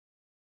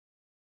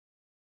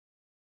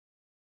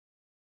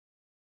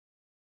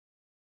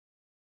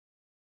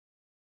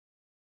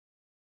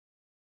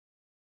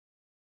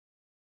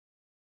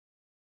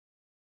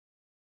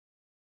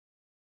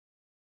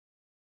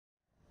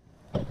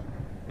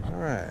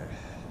Alright,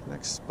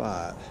 next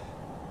spot.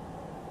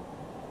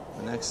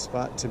 The next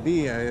spot to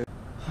be,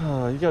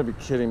 oh, you gotta be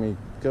kidding me,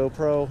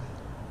 GoPro.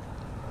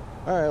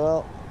 Alright,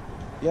 well,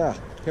 yeah,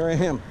 here I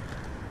am.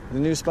 The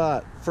new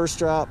spot, first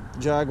drop,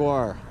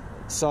 Jaguar.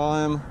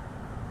 Saw him,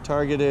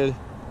 targeted,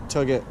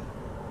 took it.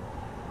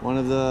 One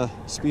of the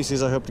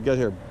species I hope to get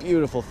here.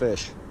 Beautiful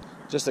fish.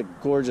 Just a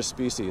gorgeous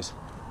species.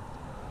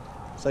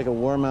 It's like a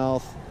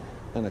warmouth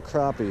and a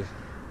crappie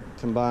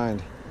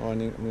combined. Oh,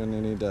 I'm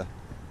gonna need to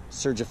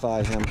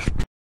surgify him.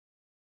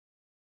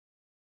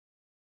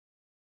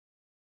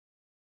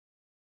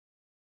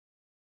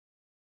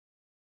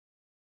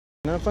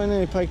 Not finding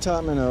any pike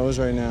top minnows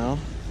right now,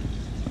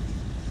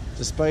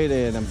 despite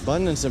an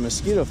abundance of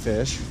mosquito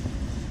fish.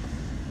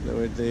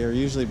 They are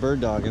usually bird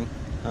dogging.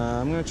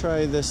 I'm gonna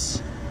try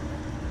this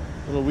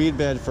little weed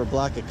bed for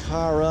black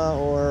acara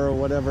or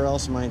whatever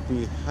else might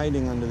be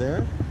hiding under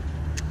there.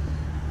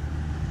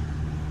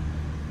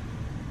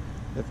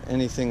 If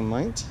anything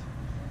might.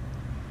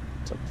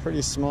 It's a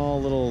pretty small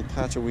little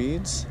patch of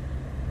weeds.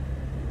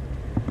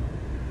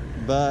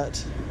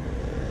 But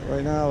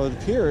right now it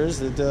appears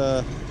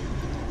that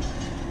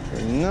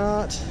we're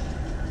not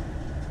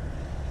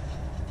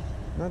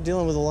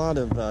dealing with a lot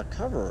of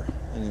cover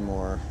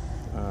anymore,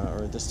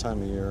 or this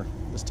time of year,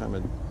 this time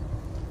of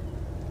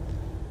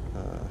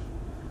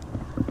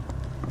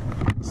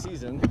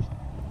season.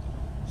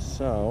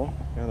 So,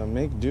 gotta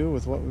make do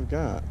with what we've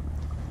got.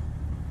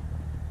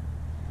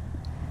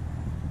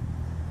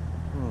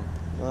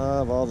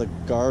 Love all the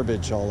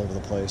garbage all over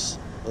the place.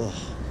 Ugh.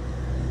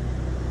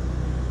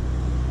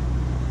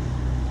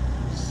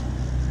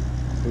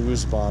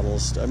 Booze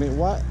bottles. I mean,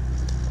 what?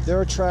 There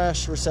are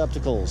trash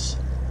receptacles.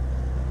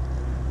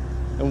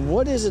 And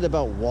what is it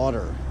about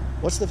water?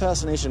 What's the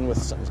fascination with,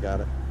 something's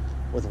got it,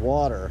 with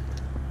water?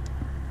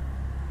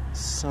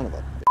 Son of a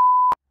bitch.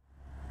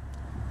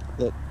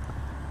 That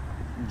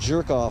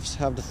jerk-offs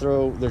have to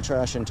throw their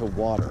trash into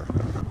water.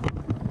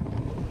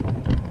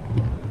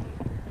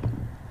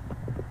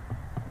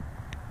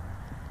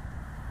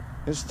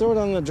 Just throw it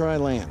on the dry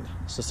land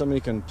so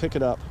somebody can pick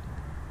it up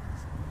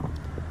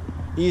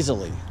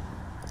easily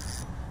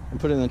and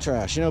put it in the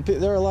trash. You know,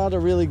 there are a lot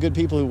of really good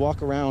people who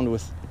walk around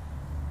with...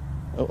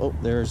 Oh,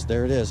 there it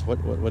is.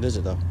 What is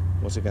it though?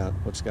 What's it got?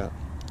 What's it got?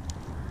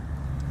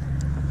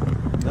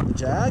 Another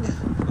jag?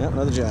 Yeah,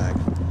 another jag.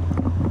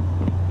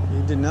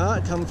 He did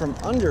not come from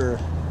under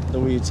the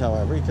weeds,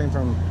 however. He came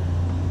from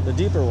the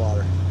deeper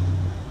water.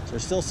 So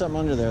there's still something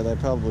under there that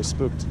I probably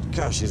spooked.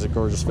 Gosh, he's a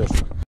gorgeous fish.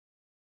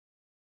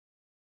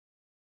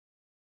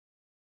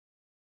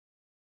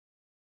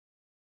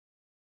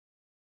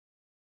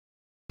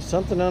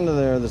 Something under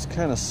there that's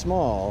kind of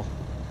small,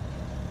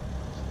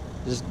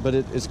 but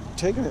it's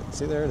taking it.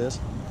 See, there it is.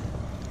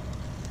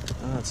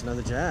 Oh, it's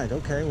another jag.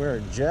 Okay,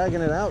 we're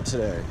jagging it out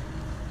today.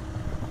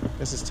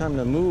 Guess it's time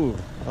to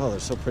move. Oh, they're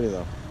so pretty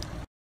though.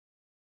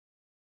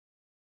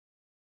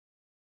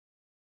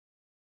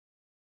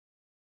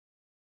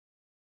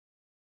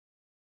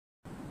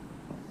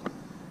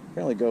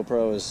 Apparently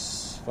GoPro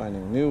is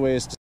finding new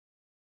ways to...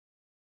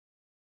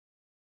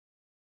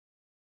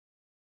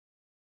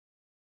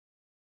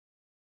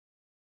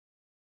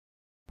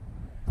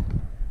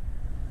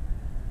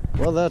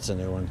 Well, that's a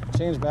new one.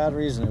 Changed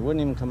batteries and it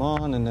wouldn't even come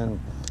on, and then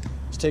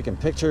it's taking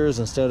pictures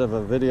instead of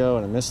a video,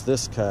 and I missed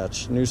this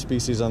catch. New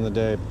species on the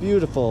day.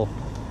 Beautiful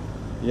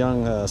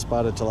young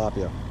spotted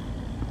tilapia.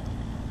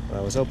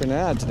 I was hoping to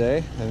add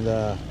today, and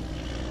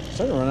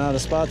started to run out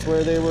of spots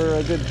where they were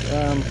a good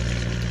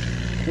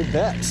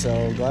bet,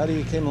 so glad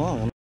he came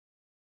along.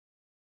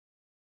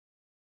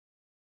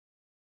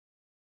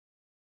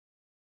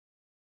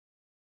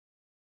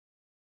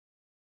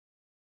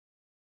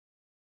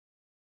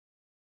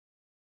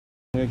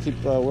 I'm going to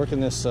keep working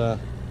this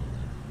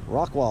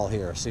rock wall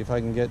here, see if I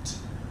can get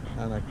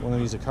on one of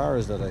these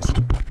acaras that I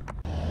see.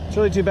 It's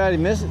really too bad he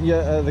missed.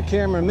 The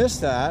camera missed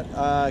that.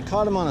 I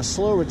caught him on a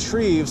slow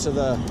retrieve, so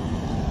the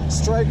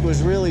strike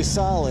was really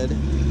solid,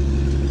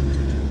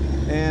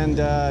 and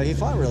he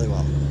fought really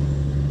well.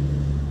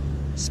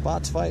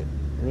 Spots fight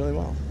really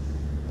well.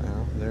 You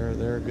know,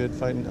 they're good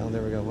fighting. Oh,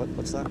 there we go.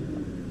 What's that? I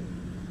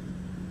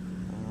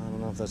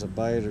don't know if that's a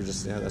bite or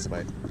just, yeah, that's a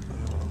bite.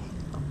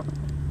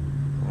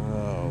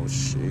 Oh,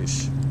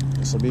 sheesh.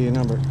 This will be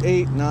number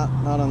 8, not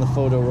on the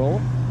photo roll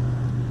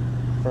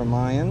for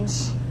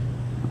Mayans.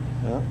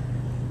 Yeah.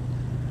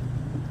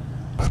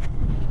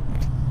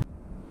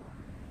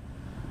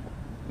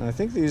 And I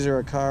think these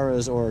are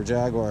acaras or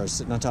jaguars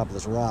sitting on top of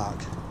this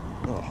rock.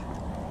 Oh.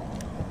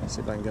 Let's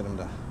see if I can get him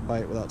to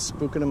bite without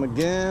spooking him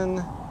again.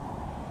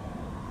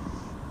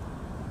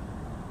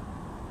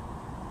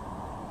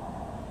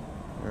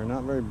 They're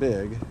not very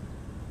big,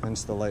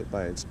 hence the light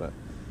bites, but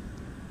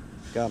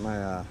got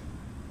my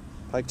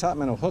pike top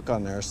minnow hook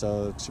on there,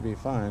 so it should be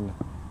fine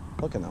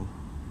hooking them.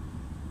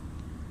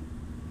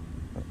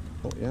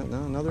 Oh yeah,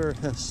 no, another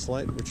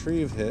slight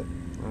retrieve hit.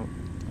 Oh,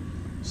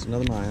 it's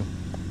another Mayan.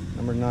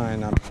 Number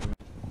 9,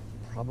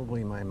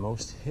 probably my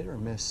most hit or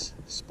miss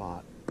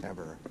spot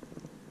ever.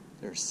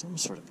 There's some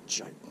sort of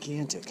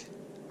gigantic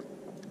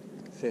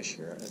fish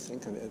here. I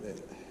think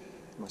it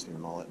must be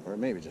mullet, or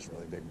maybe just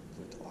really big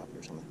blue tilapia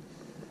or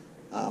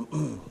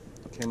something.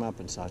 Came up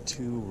and saw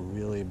two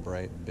really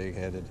bright,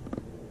 big-headed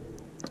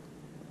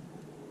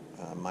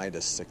Mayan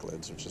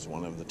Cichlids, which is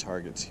one of the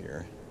targets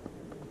here.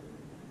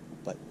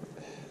 But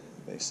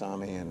they saw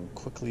me and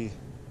quickly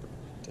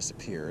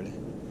disappeared.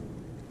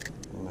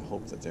 I'm gonna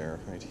hope that they're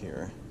right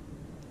here.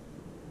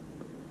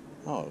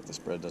 Oh, if this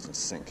bread doesn't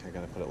sink, I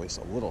gotta put at least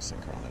a little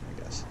sinker on it, I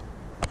guess.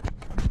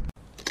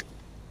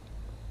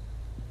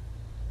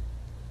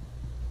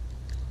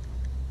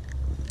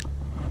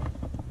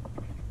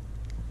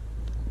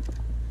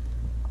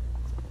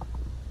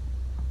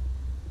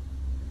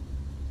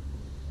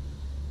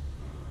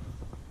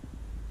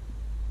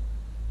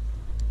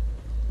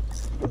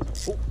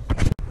 Oh.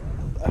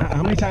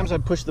 How many times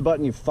have I pushed the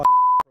button, you fucking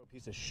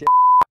piece of shit?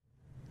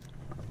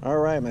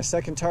 Alright, my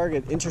second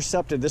target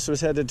intercepted. This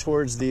was headed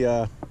towards the,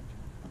 oh,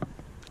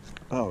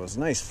 it was a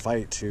nice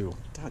fight too.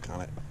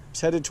 Doggone it.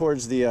 It's headed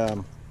towards the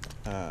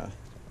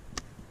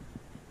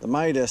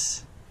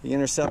Midas. He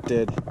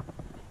intercepted.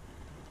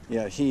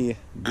 Yeah,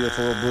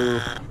 beautiful little blue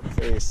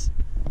face.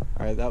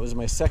 Alright, that was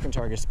my second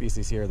target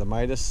species here, the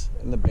Midas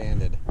and the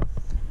banded.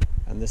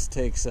 And this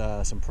takes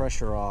some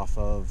pressure off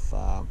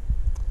of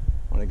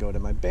when I go to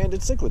my banded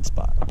cichlid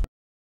spot.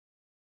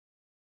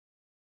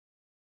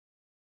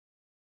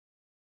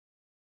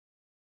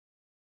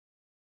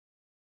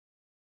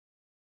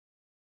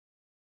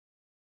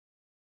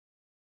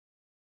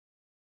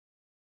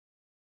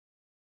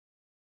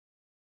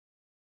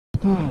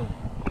 Damn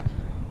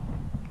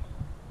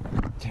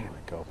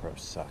it, GoPro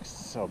sucks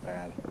so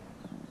bad.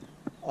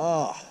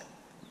 Oh,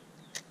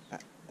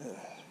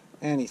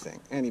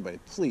 anybody,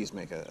 please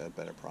make a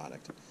better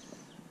product.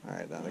 All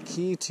right, now the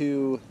key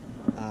to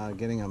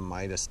getting a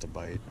Midas to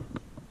bite,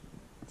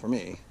 for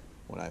me,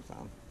 what I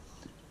found,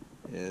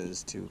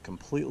 is to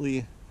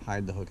completely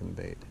hide the hook in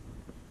the bait.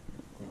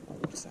 Oh,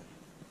 what's that?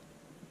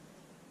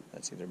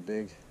 That's either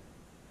big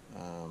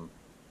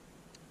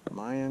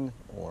Mayan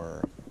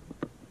or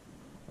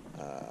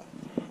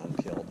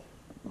unpeeled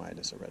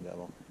Midas or red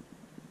devil.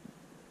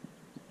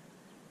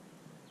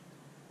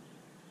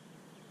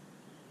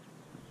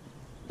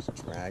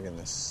 Just dragging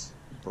this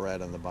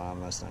bread on the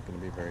bottom, that's not going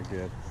to be very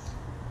good.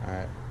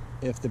 Alright,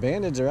 if the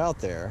bandeds are out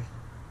there,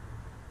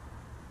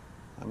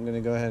 I'm going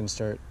to go ahead and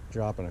start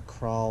dropping a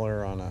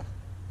crawler on a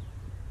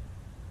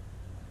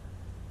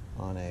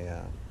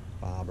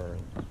bobber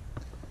and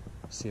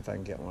see if I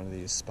can get one of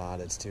these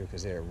spotteds too,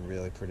 because they are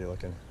really pretty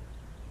looking.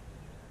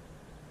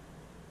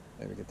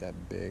 Maybe get that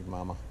big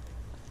mama.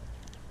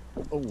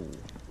 Oh,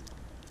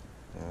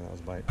 yeah, that was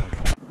a bite.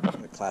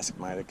 The classic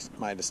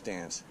Midas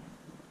stance.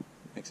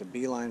 Makes a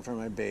beeline for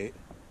my bait,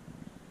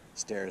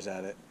 stares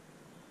at it,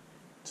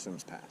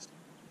 swims past.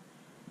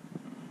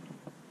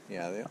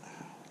 Yeah,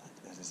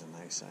 that is a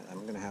nice size.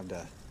 I'm gonna have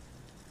to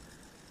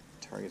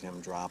target him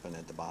dropping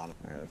at the bottom.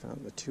 All right, I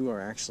found the two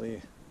are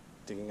actually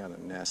digging out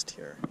a nest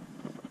here.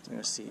 So I'm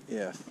gonna see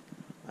if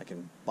I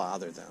can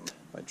bother them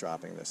by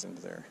dropping this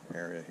into their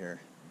area here.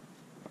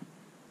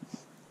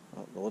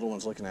 Oh, the little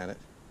one's looking at it.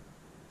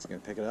 Is he gonna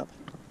pick it up?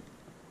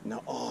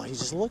 No. Oh, he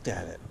just looked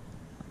at it.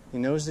 He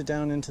nosed it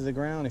down into the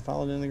ground. He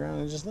followed it in the ground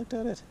and just looked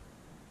at it.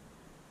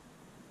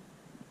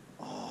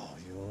 Oh,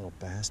 you little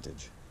bastard.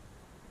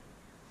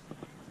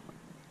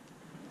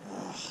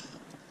 Oh,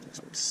 makes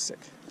me sick.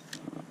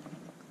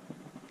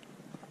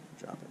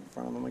 Drop it in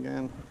front of him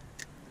again.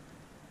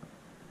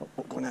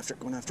 Oh, going after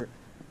it, going after it.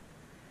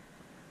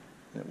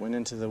 It went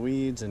into the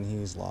weeds and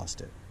he's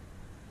lost it.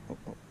 Oh,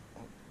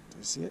 do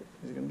you see it?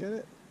 Is he gonna get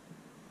it?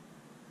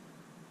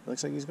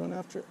 Looks like he's going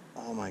after it.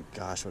 Oh my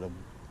gosh, what a...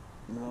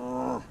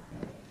 No.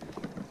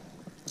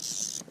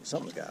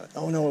 Something got it.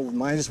 Oh no,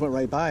 mine just went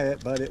right by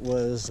it, but it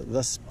was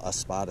a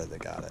spotted that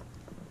got it.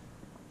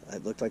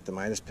 It looked like the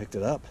Midas picked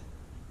it up.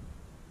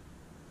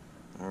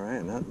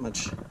 Alright, not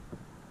much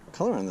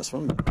color on this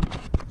one, but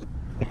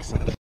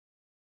exciting.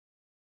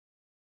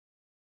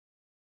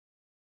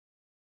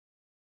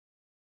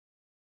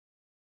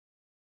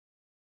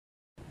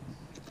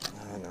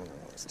 No,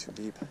 it's too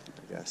deep, I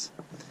guess.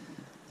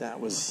 That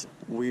was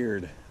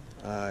weird.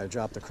 I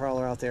dropped the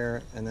crawler out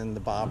there and then the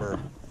bobber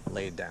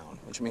laid down,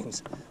 which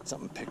means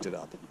something picked it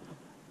up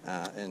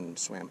and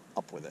swam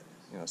up with it,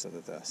 so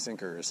that the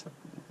sinkers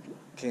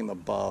came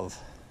above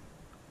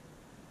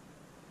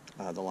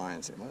the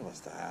line. What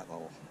was that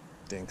little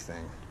dink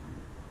thing?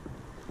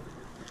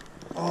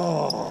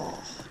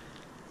 Oh,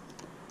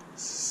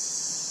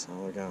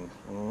 so again,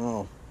 I don't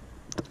know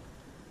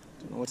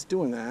what's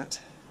doing that.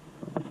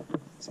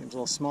 Seems a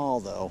little small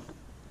though.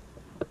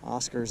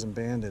 Oscars and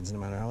bandeds, no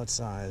matter how it's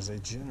sized, they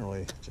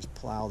generally just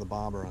plow the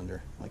bobber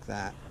under like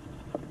that.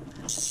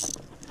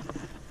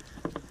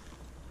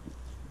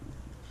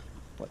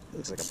 What?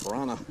 Looks like a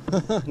piranha.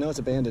 No, it's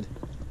a banded.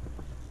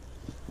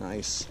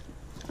 Nice.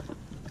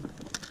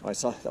 Oh, I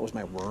saw that was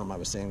my worm. I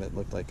was saying that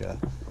looked like a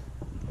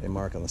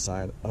mark on the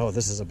side. Oh,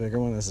 this is a bigger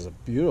one. This is a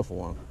beautiful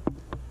one.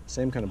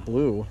 Same kind of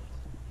blue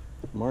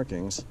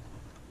markings.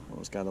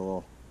 Almost got a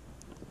little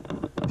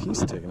piece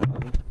taken out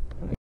of it.